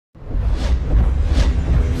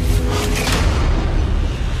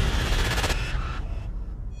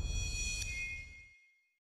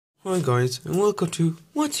Hi guys, and welcome to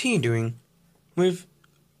What's He Doing? With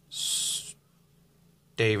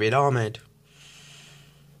David Ahmed.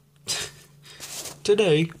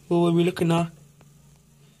 Today we will be looking at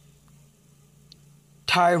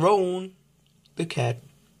Tyrone the cat.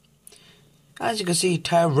 As you can see,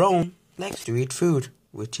 Tyrone likes to eat food,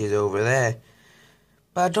 which is over there.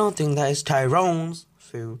 But I don't think that is Tyrone's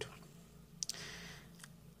food.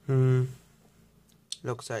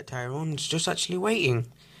 Looks like Tyrone's just actually waiting.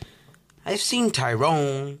 I've seen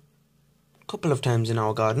Tyrone a couple of times in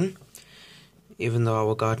our garden, even though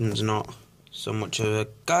our garden's not so much of a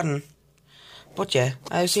garden. But yeah,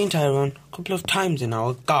 I've seen Tyrone a couple of times in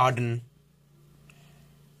our garden.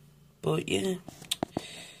 But yeah,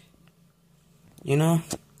 you know,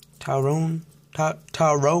 Tyrone. You're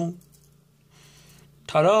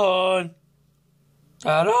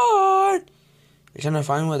trying to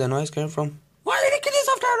find where the noise came from. Why did you kill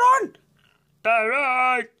yourself, Tyrone?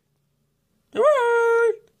 Tyrone!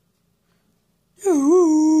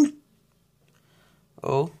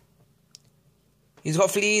 Oh, he's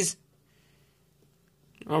got fleas.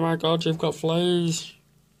 Oh my god, you've got fleas.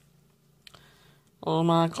 Oh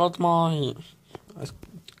my god, mate.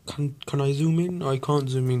 Can I zoom in? I can't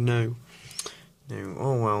zoom in now. No,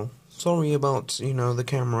 oh well. Sorry about, the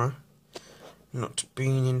camera not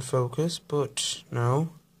being in focus, but no.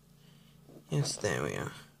 Yes, there we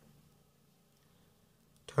are.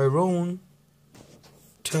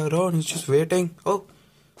 Tyrone is just waiting. Oh,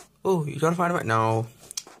 you gotta find him out now.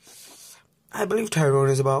 I believe Tyrone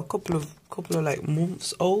is about a couple of like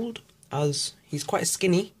months old, as he's quite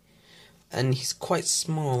skinny and he's quite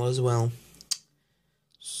small as well.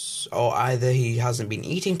 Or either he hasn't been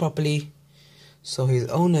eating properly, so his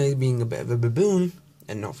owner is being a bit of a baboon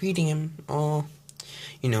and not feeding him, or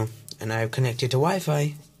and I've connected to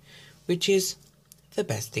Wi-Fi, which is the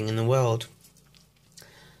best thing in the world.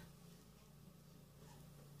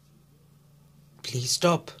 Please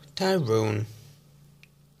stop, Tyrone.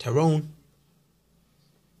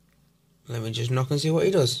 Let me just knock and see what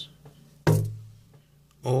he does.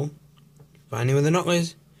 Oh, finding where the knock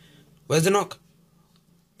is. Where's the knock?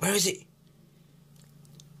 Where is it?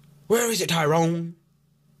 Where is it, Tyrone?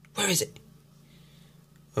 Where is it?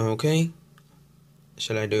 Okay.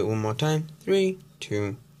 Shall I do it one more time? 3,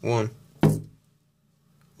 2, 1.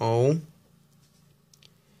 Oh. Do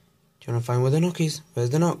you want to find where the knock is? Where's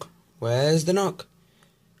the knock? Where's the knock?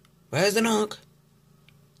 Where's the knock?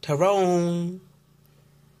 Tyrone.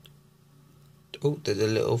 Oh, there's a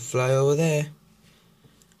little fly over there.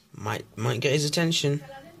 Might get his attention.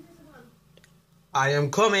 I am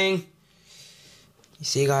coming. You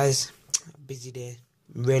see, guys, busy day,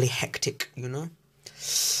 really hectic,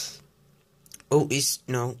 Oh, he's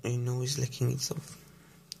licking himself.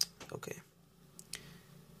 Okay.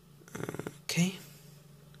 Okay.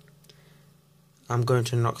 I'm going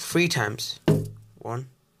to knock 3 times. 1,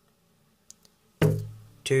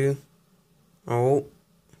 2. Oh.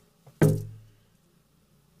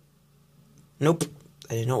 Nope, that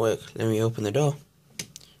did not work. Let me open the door.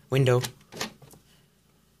 Window.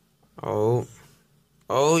 Oh,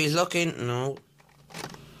 he's looking. No.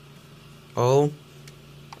 Oh,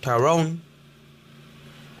 Tyrone.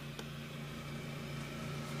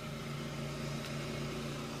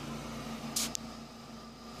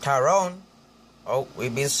 Oh,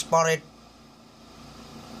 we've been spotted.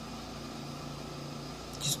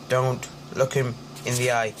 Just don't look him in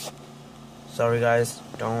the eye. Sorry guys,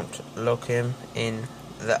 don't look him in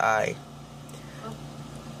the eye.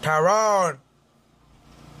 Tyrone!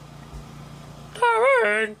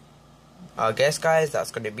 I guess, guys,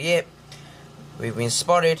 that's going to be it. We've been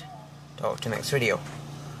spotted. Talk to you next video.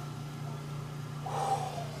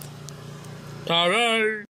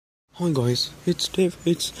 Tyrone! Hi guys, it's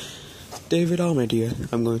David Ahmed here.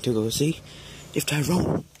 I'm going to go see if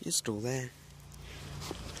Tyrone is still there.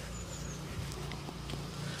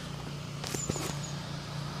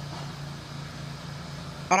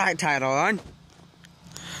 Alright, Tyrone.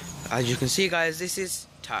 As you can see, guys, this is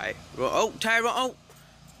Tyrone. Oh, Tyrone. Oh.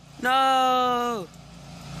 No.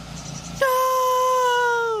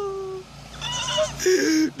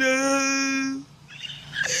 No.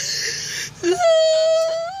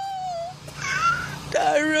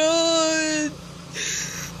 Tyrone.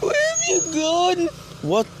 Where have you gone?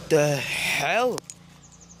 What the hell?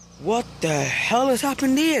 What the hell has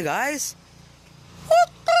happened here, guys? What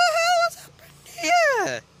the hell has happened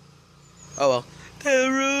here? Oh well.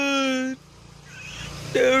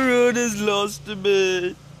 Tyrone has lost a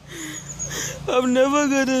bit. I'm never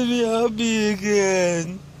gonna be happy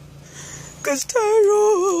again. 'Cause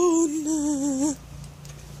Tyrone.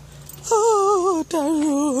 Oh,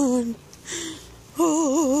 Tyrone.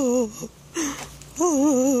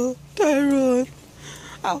 Tyrone.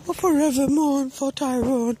 I will forever mourn for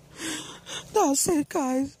Tyrone. That's it,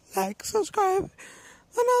 guys. Like, subscribe, and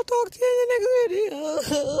I'll talk to you in the next video.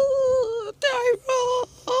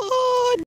 Tyrone.